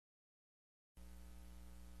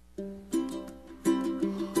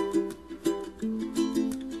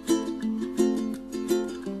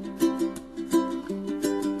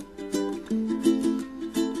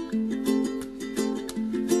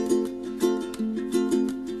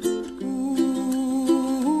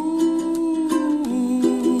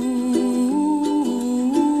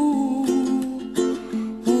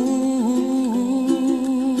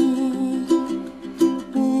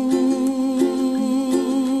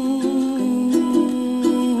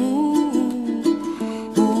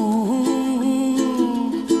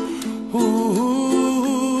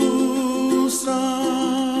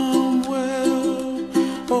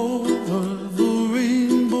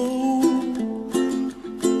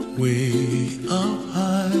way up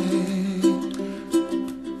high,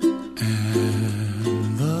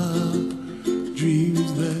 and the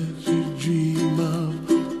dreams that you dream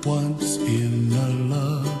of once in a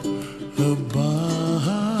lullaby.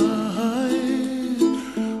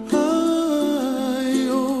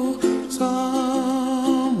 Oh,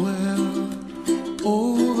 somewhere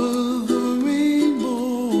over the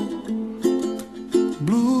rainbow,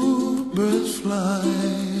 bluebirds fly.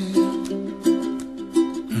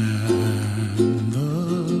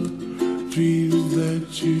 Dreams that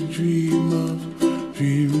you dream of,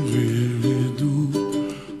 dreams really do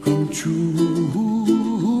come true.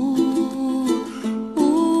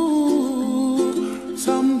 Ooh,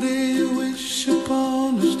 someday you wish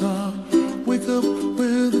upon a star, wake up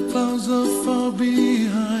where the clouds are far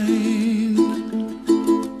behind.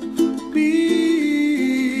 Be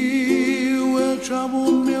where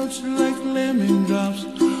trouble melts like lemon drops,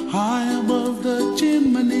 high above the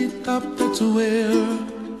chimney top. That's where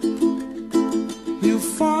you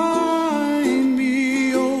find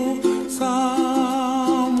me, oh,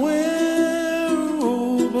 somewhere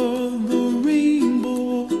over the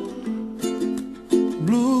rainbow,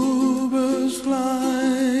 bluebirds fly,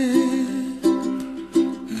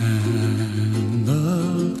 and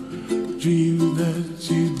the dream that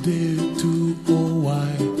you dare to, oh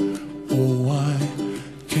why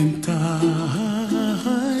can't I?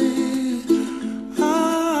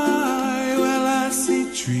 Well, I see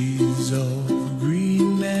trees of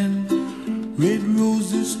green and red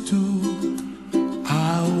roses too.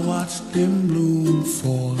 I watch them bloom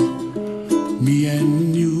for me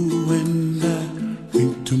and you, and I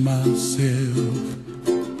think to myself,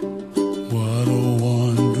 what a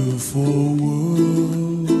wonderful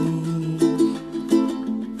world.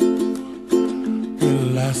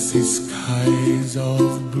 Well, I see skies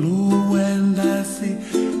of blue and I see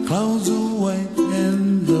clouds of white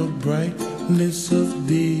and the brightness of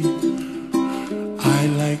day. I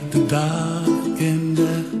like the dark and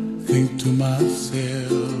I think to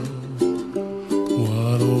myself,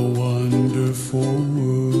 what a wonderful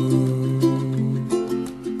world.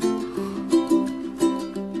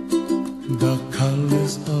 The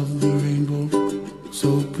colors of the rainbow,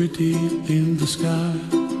 so pretty in the sky,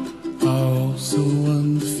 are also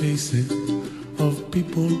on the faces of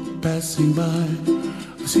people passing by.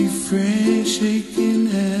 I see friends shaking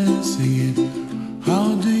hands singing,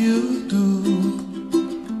 how do you do?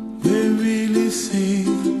 They really say,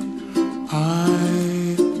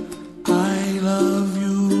 I love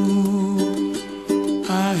you.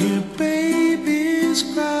 I hear babies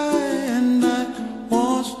cry and I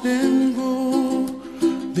watch them grow.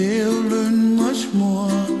 They'll learn much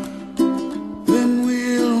more than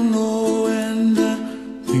we'll know, and I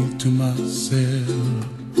think to myself,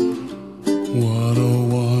 what a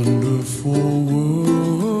wonderful world.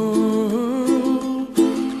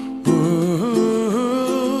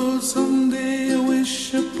 Someday I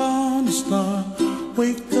wish upon a star,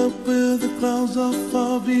 wake up where the clouds are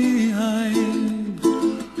far behind.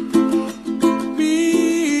 Be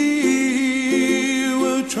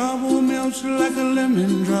where trouble melts like a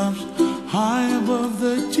lemon drops, high above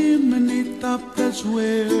the chimney top. That's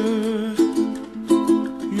where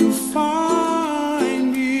you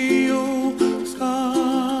find me, oh,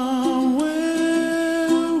 somewhere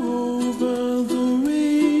over the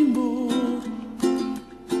rainbow,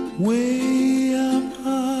 way up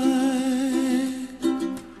high,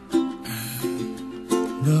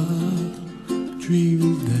 and the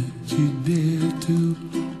dreams that you dare to